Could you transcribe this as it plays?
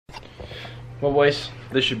Well, boys,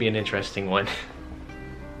 this should be an interesting one.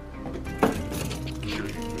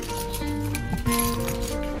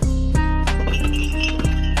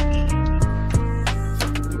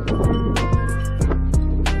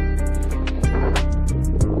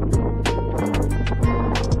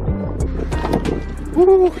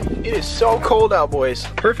 Woo, it is so cold out, boys.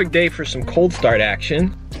 Perfect day for some cold start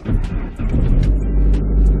action.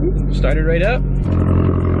 Started right up.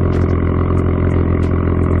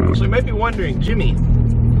 So you might be wondering, Jimmy,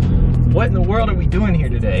 what in the world are we doing here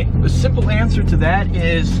today? The simple answer to that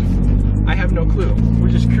is, I have no clue. We're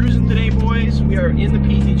just cruising today, boys. We are in the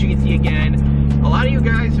PTGT again. A lot of you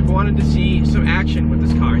guys have wanted to see some action with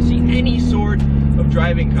this car, see any sort of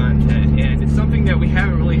driving content, and it's something that we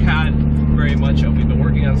haven't really had very much of. We've been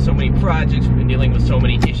working on so many projects, we've been dealing with so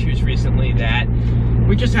many issues recently that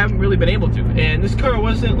we just haven't really been able to. And this car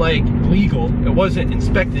wasn't like legal, it wasn't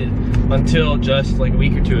inspected until just like a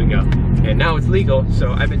week or two ago. And now it's legal,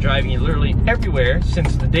 so I've been driving it literally everywhere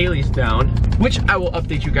since the daily's down, which I will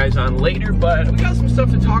update you guys on later. But we got some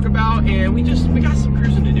stuff to talk about, and we got some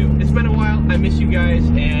cruising to do. It's been a while, I miss you guys,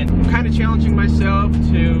 and I'm kind of challenging myself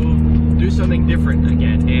to do something different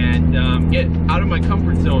again and get out of my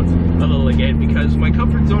comfort zone a little again, because my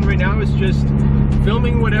comfort zone right now is just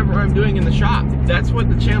filming whatever I'm doing in the shop. That's what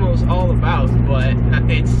the channel is all about. But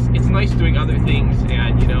it's nice doing other things,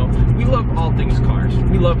 and you know, we love all things cars.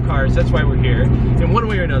 We love cars, that's why we're here. In one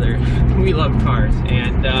way or another, we love cars,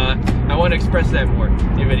 and I want to express that more in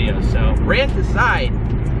videos. So rant aside,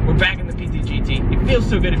 we're back in the PTGT. It feels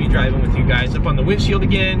so good to be driving with you guys. Up on the windshield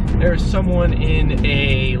again, there's someone in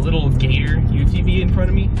a little Gator UTV in front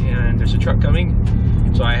of me, and there's a truck coming,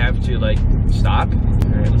 so I have to like stop.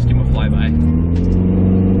 All right, let's give him a flyby.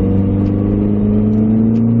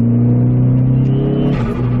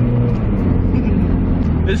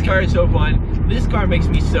 This car is so fun. This car makes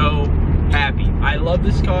me so happy. I love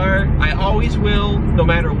this car. I always will, no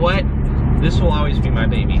matter what. This will always be my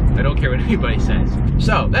baby. I don't care what anybody says.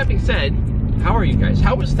 So, that being said, how are you guys?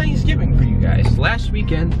 How was Thanksgiving for you guys? Last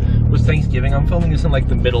weekend was Thanksgiving. I'm filming this in like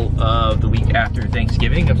the middle of the week after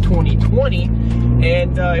Thanksgiving of 2020.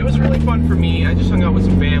 And it was really fun for me. I just hung out with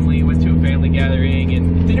some family, went to a family gathering,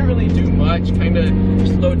 and didn't really do much. Kind of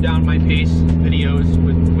slowed down my pace videos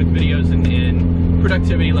with videos and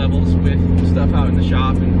productivity levels with stuff out in the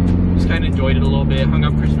shop, and just kind of enjoyed it a little bit. Hung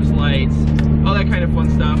up Christmas lights, all that kind of fun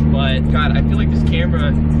stuff. But God, I feel like this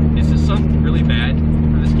camera, is the sun really bad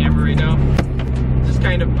for this camera right now? This is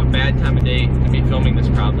kind of a bad time of day to be filming this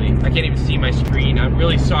probably. I can't even see my screen. I'm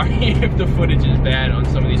really sorry if the footage is bad on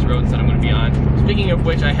some of these roads that I'm going to be on. Speaking of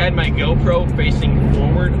which, I had my GoPro facing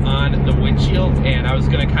forward on the windshield, and I was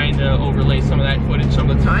going to kind of overlay some of that footage some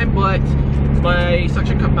of the time, but my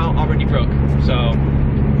suction cup mount already broke. So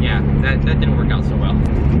yeah, that didn't work out so well.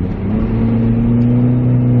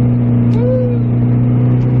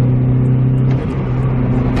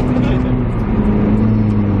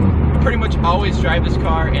 Always drive this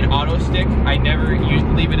car in auto stick. I never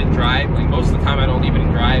leave it in drive. Like most of the time I don't leave it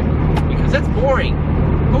in drive because that's boring.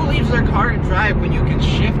 Who leaves their car in drive when you can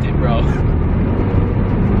shift it, bro?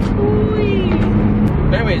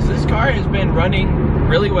 Anyways, this car has been running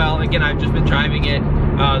really well. Again, I've just been driving it.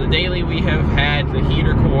 The daily, we have had the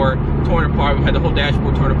heater core torn apart. We've had the whole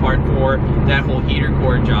dashboard torn apart for that whole heater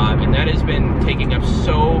core job, and that has been taking up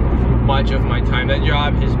so much of my time. That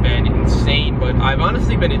job has been insane, but I've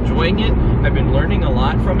honestly been enjoying it. I've been learning a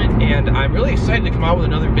lot from it, and I'm really excited to come out with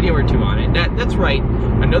another video or two on it. That's right,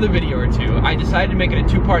 another video or two. I decided to make it a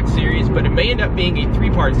 2-part series, but it may end up being a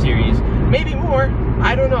 3-part series. Maybe more.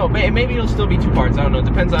 I don't know. Maybe it'll still be 2 parts. I don't know. It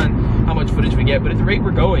depends on how much footage we get, but at the rate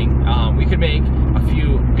we're going, we could make a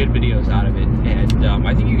few good videos out of it, and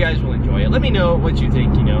I think you guys will enjoy it. Let me know what you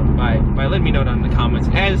think, you know, by letting me know down in the comments,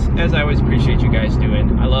 as I always appreciate you guys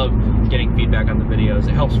doing. I love getting feedback on the videos.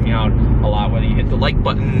 It helps me out a lot, whether you hit the like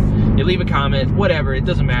button, you leave a comment, whatever, it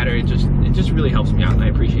doesn't matter. It just really helps me out, and I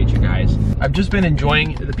appreciate you guys. I've just been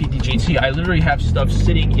enjoying the PTGT. I literally have stuff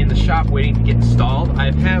sitting in the shop waiting to get installed.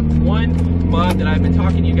 I have one mod that I've been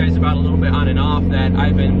talking to you guys about a little bit on and off that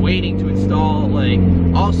I've been waiting to install like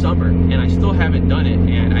all summer, and I still haven't done it,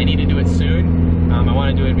 and I need to do it soon. I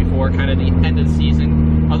want to do it before kind of the end of the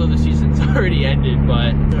season, although the season's already ended,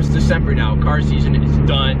 but it's December now. Car season is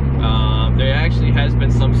done. There actually has been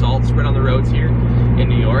some salt spread on the roads here in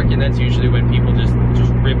New York, and that's usually when people just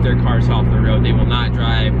rip their cars off the road. They will not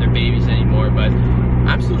drive their babies anymore, but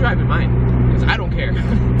I'm still driving mine because I don't care.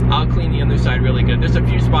 I'll clean the underside really good. There's a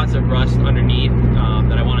few spots of rust underneath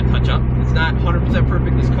that I want to touch up. It's not 100%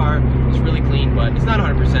 perfect. This car is really clean, but it's not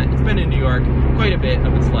 100%. It's been in New York quite a bit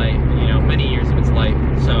of its life, you know, many years of its life.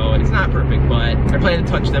 So it's not perfect, but I plan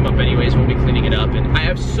to touch them up anyways. We'll be cleaning it up. And I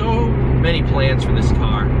have so many plans for this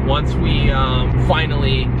car. Once we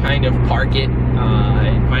finally kind of park it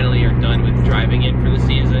and finally are done with driving it for the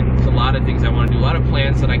season, there's a lot of things I want to do, a lot of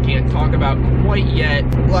plans that I can't talk about quite yet,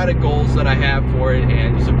 a lot of goals that I have for it,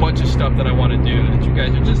 and just a bunch of stuff that I want to do that you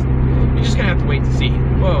guys are you're just gonna have to wait to see.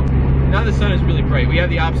 Whoa, now the sun is really bright. We have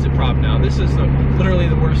the opposite problem now. This is literally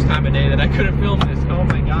the worst time of day that I could have filmed this. Oh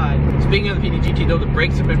my god. Speaking of the PTGT though, the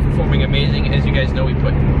brakes have been performing amazing. As you guys know, we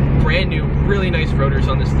put brand new, really nice rotors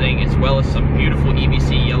on this thing, as well as some beautiful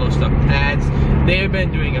EBC yellow stuff pads. They have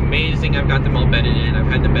been doing amazing. I've got them all bedded in. I've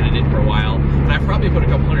had them bedded in for a while, and I've probably put a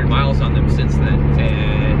couple 100 miles on them since then,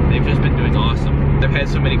 and they've just been doing awesome. I've had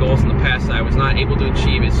so many goals in the past that I was not able to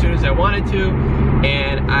achieve as soon as I wanted to,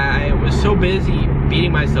 and I was so busy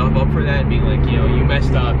beating myself up for that and being like, you know, you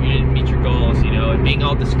messed up, you didn't meet your goals, you know, and being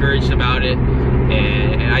all discouraged about it,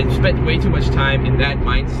 and I spent way too much time in that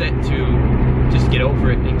mindset to just get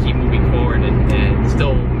over it and keep moving forward and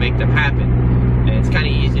still make them happen. And it's kind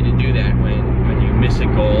of easy to do that when you miss a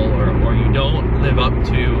goal or you don't live up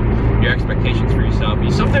to your expectations for yourself.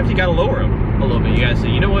 Sometimes you gotta lower them a little bit. You gotta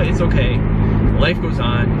say, you know what, it's okay. Life goes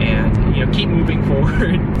on, and you know, keep moving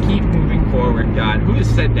forward. Keep moving forward. God, who has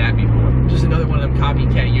said that before? Just another one of them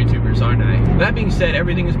copycat YouTubers, aren't I? That being said,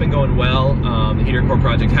 everything has been going well. The heater core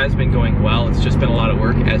project has been going well. It's just been a lot of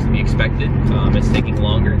work, as to be expected. It's taking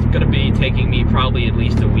longer. It's going to be taking me probably at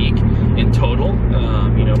least a week in total.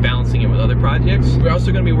 You know, balancing it with other projects. We're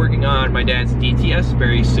also going to be working on my dad's DTS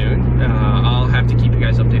very soon. I'll have to keep you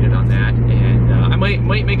guys updated on that, and I might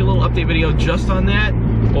make a little update video just on that,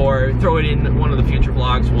 or throw it in one of the future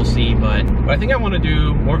vlogs. We'll see, but I think I want to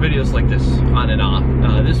do more videos like this on and off.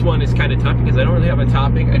 This one is kind of tough because I don't really have a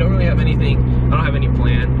topic. I don't really have anything. I don't have any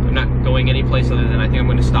plan. I'm not going any place other than I think I'm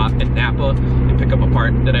going to stop at Napa and pick up a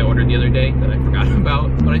part that I ordered the other day that I forgot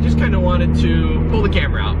about. But I just kind of wanted to pull the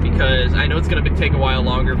camera out because I know it's going to take a while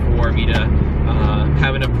longer for me to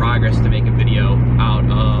have enough progress to make a video out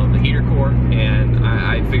of the heater core, and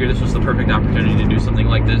I figured this was the perfect opportunity to do something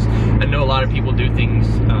like this. I know a lot of people do things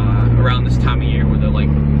around this time of year where they're like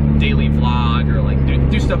daily vlog or like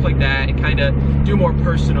do stuff like that and kind of do more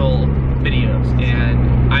personal videos,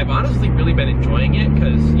 and I've honestly really been enjoying it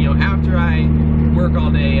because, you know, after I work all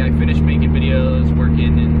day, I finish making videos,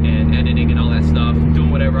 working and editing and all that stuff, doing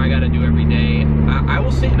whatever I gotta do every day, I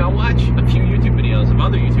will sit and I'll watch a few YouTube videos of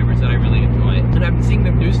other YouTubers that I really enjoy, and I've been seeing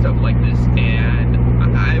them do stuff like this, and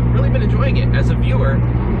I've really been enjoying it as a viewer,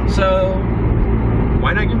 so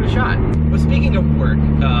why not give it a shot? But speaking of work,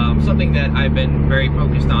 something that I've been very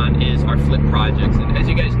focused on is our flip projects, and as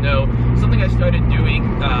you guys know, something I started doing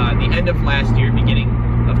the end of last year, beginning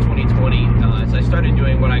of 2020, is I started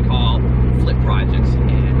doing what I call flip projects,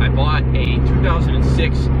 and I bought a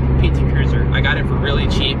 2006 PT Cruiser. I got it for really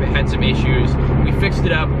cheap. It had some issues. We fixed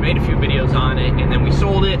it up, we made a few videos on it, and then we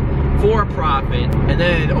sold it for a profit. And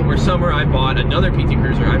then over summer I bought another PT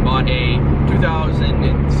Cruiser. I bought a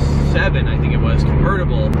 2007, I think it was,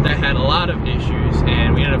 convertible that had a lot of issues,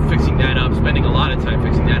 and we ended up fixing that up, spending a lot of time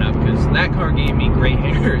fixing that up, because that car gave me gray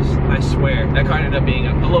hairs, I swear. That car ended up being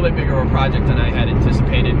a little bit bigger of a project than I had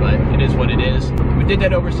anticipated, but it is what it is. We did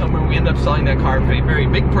that over summer. We ended up selling that car for a very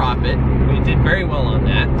big profit. We did very well on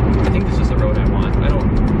that. I think this is the road I want.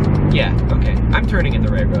 Yeah, okay. I'm turning in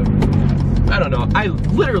the right road. I don't know. I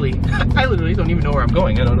literally don't even know where I'm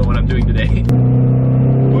going. I don't know what I'm doing today.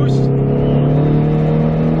 Boost.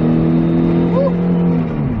 Woo.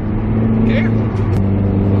 Careful.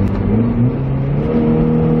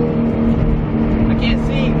 I can't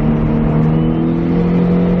see.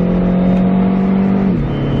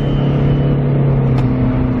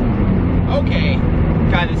 Okay.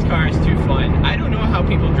 God, this car is too fun. I don't know how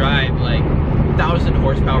people drive like 1,000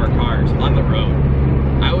 horsepower cars on the road.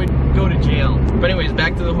 I would go to jail. But anyways,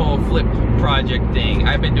 back to the whole flip project thing.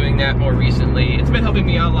 I've been doing that more recently. It's been helping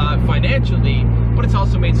me out a lot financially, but it's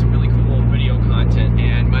also made some really cool video content.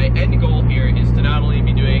 And my end goal here is to not only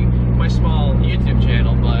be doing my small YouTube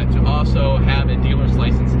channel, but to also have a dealer's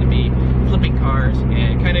license to be flipping cars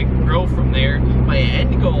and kind of grow from there. My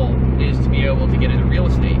end goal is to be able to get into real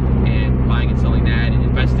estate and buying and selling that and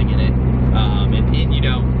investing in it. And you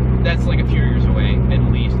know, that's like a few years away at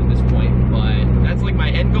least at this point, but that's like my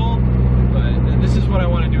end goal. But this is what I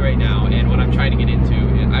want to do right now and what I'm trying to get into.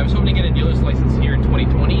 I was hoping to get a dealer's license here in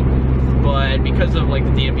 2020, but because of like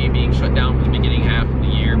the DMV being shut down for the beginning half of the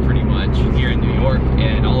year pretty much here in New York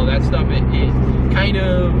and all of that stuff, it kind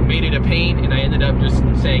of made it a pain, and I ended up just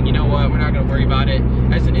saying, you know what, we're not going to worry about it.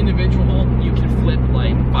 As an individual, you can flip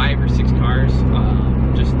like 5 or 6 cars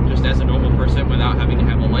just as a normal person without having to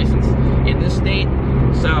have a license in this state.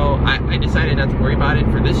 So I decided not to worry about it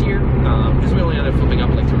for this year, because we only ended up flipping up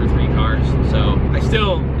like 2 or 3 cars. So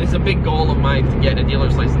it's a big goal of mine to get a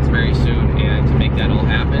dealer's license very soon and to make that all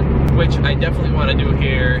happen, which I definitely want to do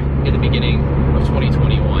here in the beginning of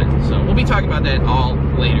 2021. So we'll be talking about that all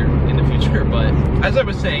later in the future. But as I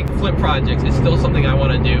was saying, flip projects is still something I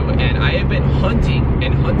want to do, and I have been hunting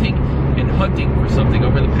and hunting and hunting for something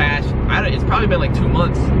over the past, it's probably been like 2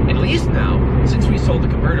 months at least now since we sold the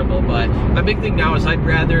convertible. But my big thing now is I'd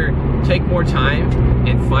rather take more time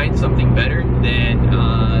and find something better than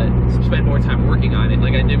spend more time working on it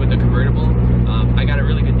like I did with the convertible. I got a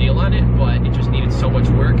really good deal on it, but it just needed so much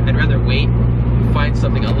work. I'd rather wait, find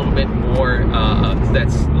something a little bit more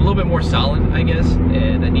that's a little bit more solid, I guess,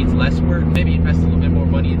 and that needs less work. Maybe invest a little bit more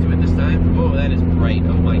money into it this time. Oh, that is bright.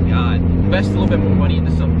 Oh my god. Invest a little bit more money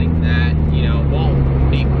into something that, you know,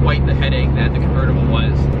 won't be quite the headache that the convertible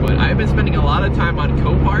was. But I've been spending a lot of time on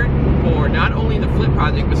Copart for not only the flip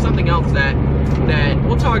project, but something else that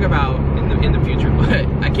we'll talk about in the future. But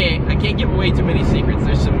I can't give away too many secrets.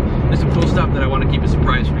 There's some cool stuff that I want to keep a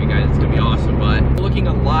surprise for you guys. It's gonna be awesome. But looking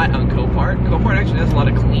a lot on Copart. Copart actually has a lot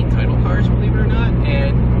of clean title cars, believe it or not,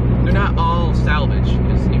 and they're not all salvage.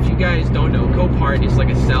 Because if you guys don't know, Copart is like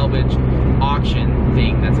a salvage auction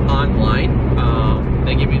thing that's online.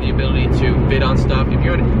 They give you the ability to bid on stuff. If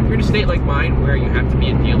you're in a state like mine where you have to be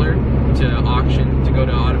a dealer to auction, to go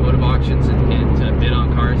to automotive auctions and to bid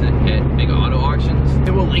on cars at big auto auctions,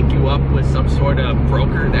 it will link you up with some sort of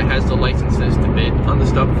broker that has the licenses to bid on the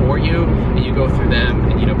stuff for you, and you go through them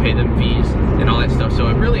and, you know, pay them fees and all that stuff. So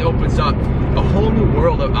it really opens up a whole new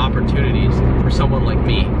world of opportunities for someone like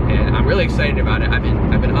me, and I'm really excited about it. I've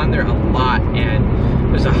been on there a lot,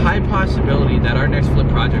 and there's a high possibility that our next flip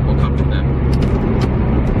project will come from them.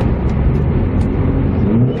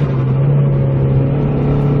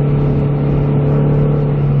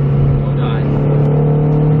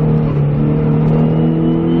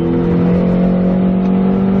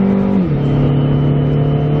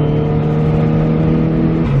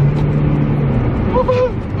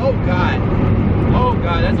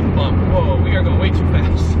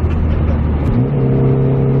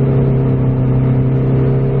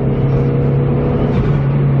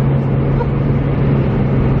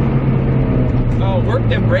 Work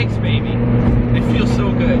them brakes, baby. They feel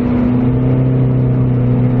so good.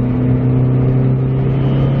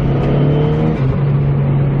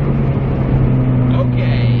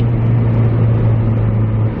 Okay.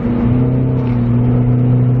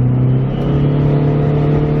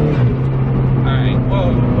 Alright,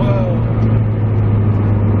 whoa, whoa.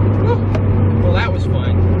 Woo. Well, that was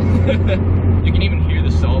fun. You can even hear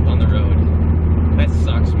the salt on the road. That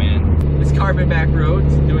sucks, man. This carbon back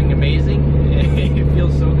road's doing amazing. It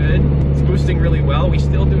feels so good. It's boosting really well. We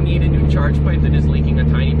still do need a new charge pipe that is leaking a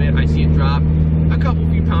tiny bit. I see it drop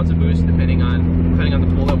a few pounds of boost depending on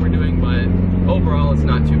the pull that we're doing, but overall it's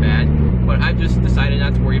not too bad. But I've just decided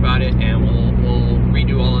not to worry about it, and we'll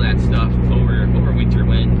redo all of that stuff over winter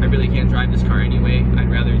when I really can't drive this car anyway.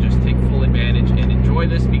 I'd rather just take full advantage and enjoy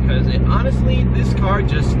this, because honestly, this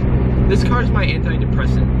car's my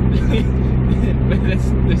antidepressant.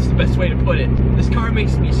 That's the best way to put it. This car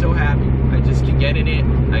makes me so happy. I just can get in it,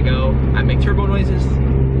 I make turbo noises,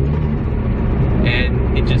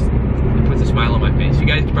 and it puts a smile on my face. You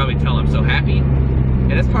guys can probably tell I'm so happy,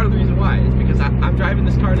 and that's part of the reason why. It's because I'm driving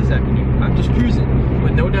this car this afternoon. I'm just cruising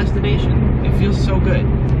with no destination. It feels so good.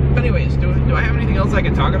 But anyways, do I have anything else I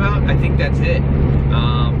can talk about? I think that's it.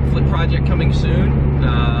 Flip project coming soon.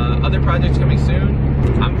 Other projects coming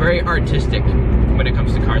soon. I'm very artistic when it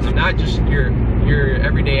comes to cars. I'm not just your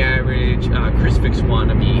everyday average Chris Fix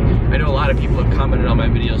wannabe. I know a lot of people have commented on my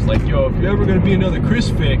videos like, yo, if you're ever gonna be another Chris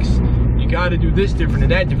Fix, you gotta do this different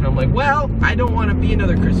and that different. I'm like, well, I don't want to be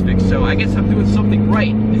another Chris Fix, so I guess I'm doing something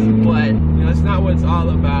right. But you know, that's not what it's all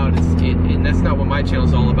about. And that's not what my channel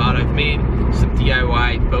is all about. I've made some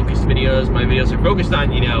DIY focused videos. My videos are focused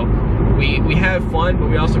on, you know, we have fun, but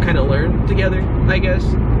we also kind of learn together, I guess,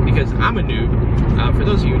 because I'm a noob. For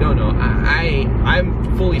those of you who don't know,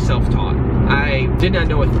 I'm fully self-taught. I did not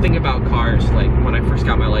know a thing about cars like when I first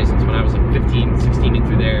got my license when I was like 15, 16 and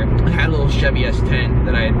through there. I had a little Chevy S10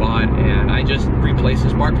 that I had bought, and I just replaced the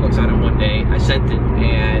spark plugs on it one day. I sent it,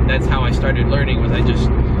 and that's how I started learning. Was I just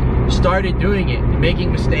started doing it,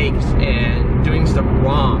 making mistakes and doing stuff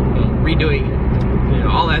wrong, and redoing it. You know,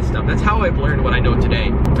 all that stuff. That's how I've learned what I know today,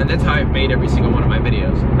 and that's how I've made every single one of my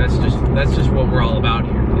videos. That's just what we're all about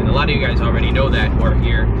here. And a lot of you guys already know that who are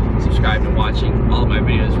here, subscribed and watching all of my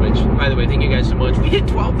videos, which, by the way, thank you guys so much. We hit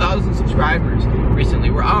 12,000 subscribers recently.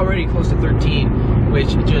 We're already close to 13, which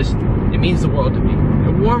just, it means the world to me.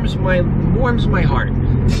 It warms my heart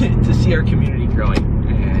to see our community growing,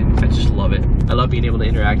 and I just love it. I love being able to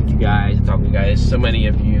interact with you guys, talk with you guys. So many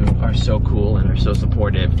of you are so cool and are so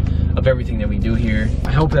supportive of everything that we do here.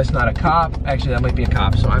 I hope that's not a cop. Actually, that might be a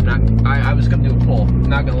cop, so I'm not, I was gonna do a poll,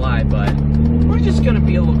 not gonna lie, but we're just gonna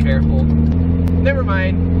be a little careful. Never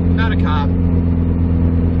mind, not a cop.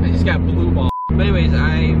 I just got blue ball. But anyways,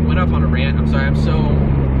 I went up on a rant. I'm sorry, I'm so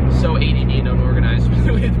ADD and unorganized with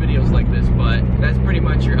videos like this, but that's pretty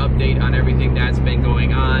much your update on everything that's been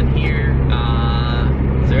going on here.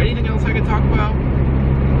 Is there anything else I can talk about?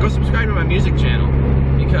 Go subscribe to my music channel,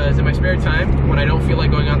 because in my spare time, when I don't feel like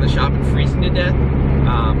going out in the shop and freezing to death,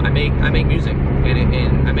 I make music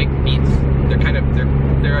and I make beats.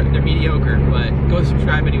 They're mediocre, but go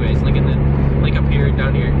subscribe anyways. Link up here,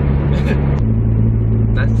 down here.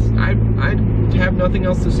 I have nothing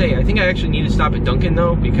else to say. I think I actually need to stop at Dunkin'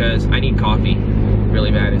 though, because I need coffee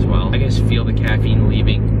really bad as well. I can just feel the caffeine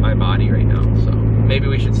leaving my body right now, so maybe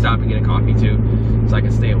we should stop and get a coffee too, so I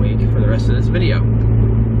can stay awake for the rest of this video.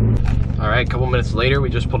 All right, a couple minutes later, we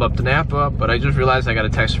just pulled up to Napa, but I just realized I got a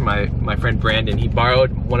text from my friend Brandon. He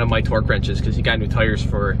borrowed one of my torque wrenches because he got new tires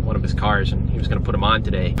for one of his cars and he was gonna put them on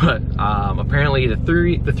today. But apparently the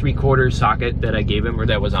 3/4 socket that I gave him, or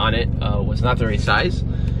that was on it, was not the right size.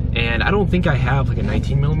 And I don't think I have like a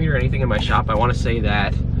 19mm or anything in my shop. I wanna say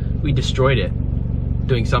that we destroyed it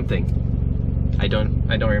doing something. I don't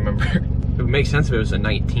remember. It would make sense if it was a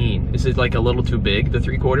 19. Is it like a little too big, the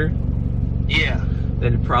 3/4? Yeah.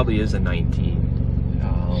 Then it probably is a 19.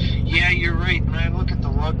 Yeah, you're right. When I look at the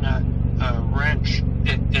lug nut wrench,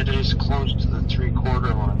 it is close to the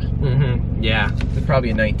 3/4 one. Mm-hmm. Yeah, it's probably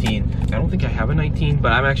a 19. I don't think I have a 19,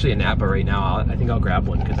 but I'm actually in Napa right now. I think I'll grab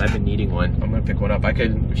one because I've been needing one. I'm gonna pick one up. I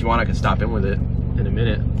could, if you want, I could stop in with it in a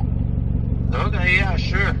minute. Okay, yeah,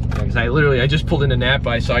 sure. Because I just pulled into Napa.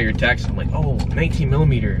 I saw your text. I'm like, oh,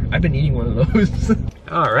 19mm. I've been needing one of those.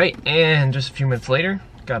 All right, and just a few minutes later,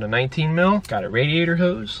 got a 19mm, got a radiator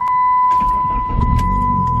hose.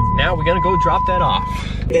 Now we're gonna go drop that off.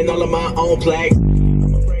 Then all of my own plaques.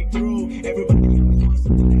 I'ma break through.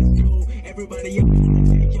 Everybody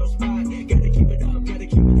take your spot. Gotta keep it up, gotta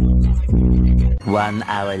keep it up. 1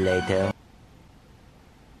 hour later.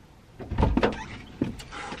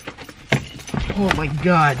 Oh my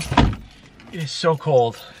God. It is so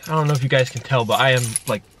cold. I don't know if you guys can tell, but I am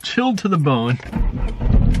like chilled to the bone.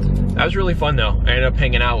 That was really fun though. I ended up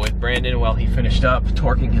hanging out with Brandon while he finished up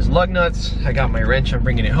torquing his lug nuts. I got my wrench, I'm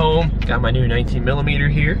bringing it home. Got my new 19mm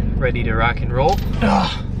here, ready to rock and roll.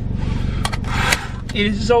 Ugh. It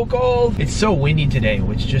is so cold. It's so windy today,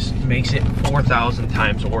 which just makes it 4,000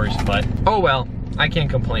 times worse, but oh well, I can't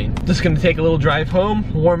complain. Just gonna take a little drive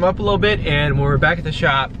home, warm up a little bit, and when we're back at the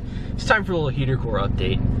shop, it's time for a little heater core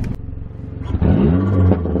update.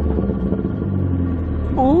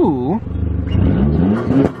 Ooh.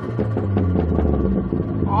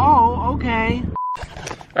 Oh, okay.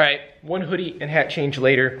 All right, one hoodie and hat change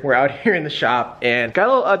later. We're out here in the shop and got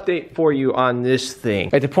a little update for you on this thing.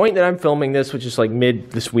 At the point that I'm filming this, which is like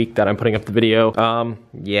mid this week that I'm putting up the video,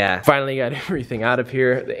 yeah, finally got everything out of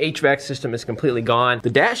here. The HVAC system is completely gone. The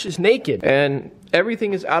dash is naked and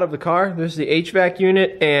everything is out of the car. There's the HVAC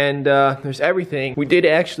unit and there's everything. We did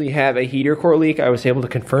actually have a heater core leak. I was able to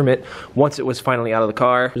confirm it once it was finally out of the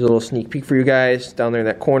car. There's a little sneak peek for you guys down there in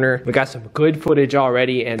that corner. We got some good footage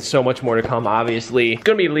already and so much more to come, obviously. It's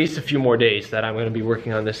gonna be at least a few more days that I'm gonna be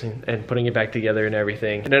working on this and putting it back together and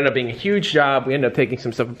everything. It ended up being a huge job. We ended up taking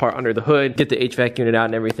some stuff apart under the hood, get the HVAC unit out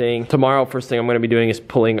and everything. Tomorrow, first thing I'm gonna be doing is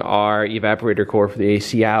pulling our evaporator core for the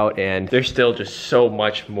AC out, and there's still just so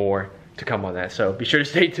much more to come on that, so be sure to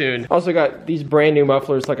stay tuned. Also got these brand new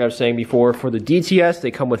mufflers, like I was saying before, for the DTS.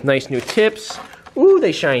 They come with nice new tips. Ooh,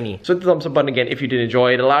 they shiny. So hit the thumbs up button again if you did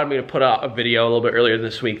enjoy. It allowed me to put out a video a little bit earlier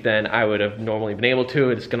this week than I would have normally been able to.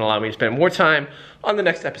 It's gonna allow me to spend more time on the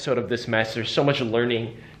next episode of this mess. There's so much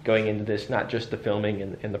learning going into this, not just the filming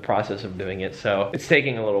and the process of doing it. So it's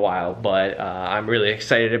taking a little while, but I'm really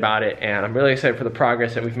excited about it, and I'm really excited for the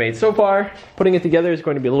progress that we've made so far. Putting it together is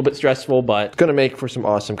going to be a little bit stressful, but it's gonna make for some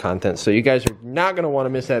awesome content. So you guys are not gonna wanna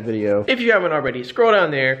miss that video. If you haven't already, scroll down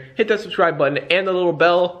there, hit that subscribe button and the little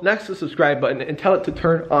bell next to the subscribe button and tell it to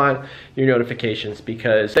turn on your notifications,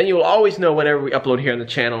 because then you will always know whenever we upload here on the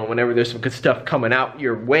channel and whenever there's some good stuff coming out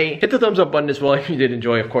your way. Hit the thumbs up button as well if you did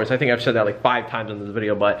enjoy, of course. I think I've said that like 5 times in this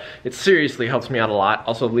video, but but it seriously helps me out a lot.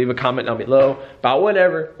 Also, leave a comment down below about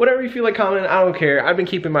whatever you feel like commenting. I don't care. I've been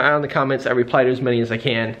keeping my eye on the comments. I reply to as many as I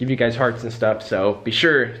can, give you guys hearts and stuff, so be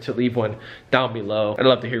sure to leave one down below. I'd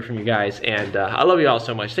love to hear from you guys, and I love you all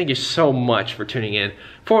so much. Thank you so much for tuning in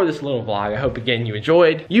for this little vlog. I hope again you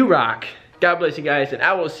enjoyed. You rock. God bless you guys, and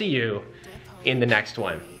I will see you in the next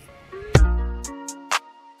one.